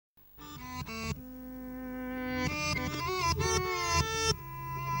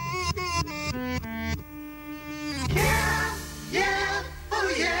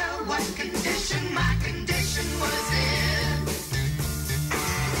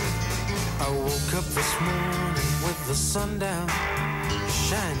Up this morning with the sun down,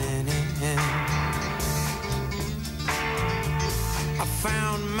 shining in. I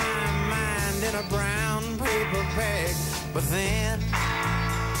found my mind in a brown paper bag, but then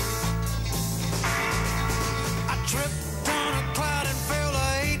I tripped on a cloud and fell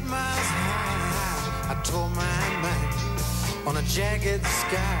 8 miles high. I tore my mind on a jagged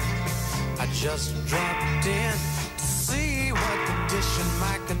sky. I just dropped in to see what condition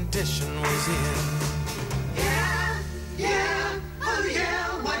my condition was in. Yeah, yeah, oh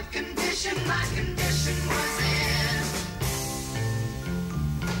yeah, what condition my condition was in.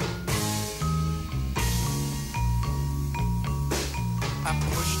 I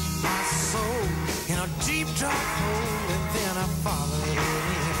pushed my soul in a deep dark hole and then I followed it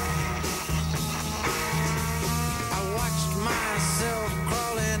in. I watched myself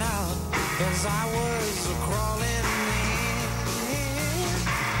crawling out as I was crawling in.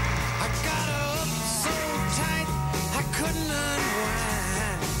 I got up so tight I couldn't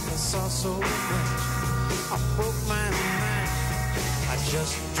unwind. I saw so much, I broke my mind. I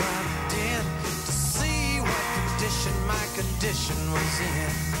just dropped in to see what condition my condition was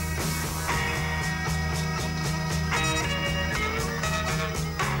in.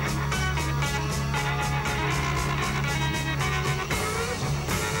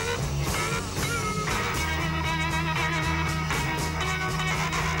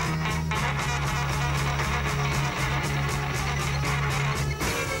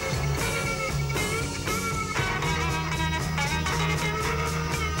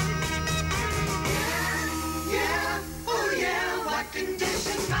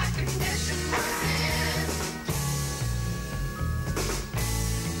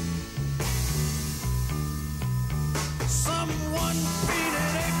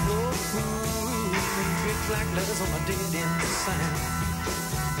 Black letters on my dead end sign.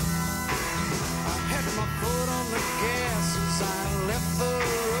 I had my foot on the gas as I left the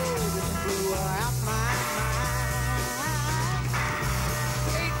road and blew out my mind.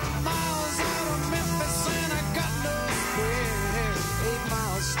 8 miles out of Memphis and I got no spare. 8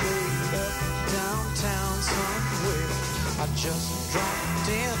 miles straight up downtown somewhere. I just dropped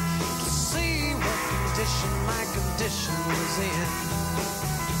in to see what condition my condition was in.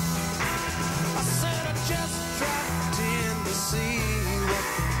 I said I just dropped in to see what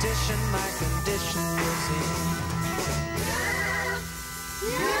condition my condition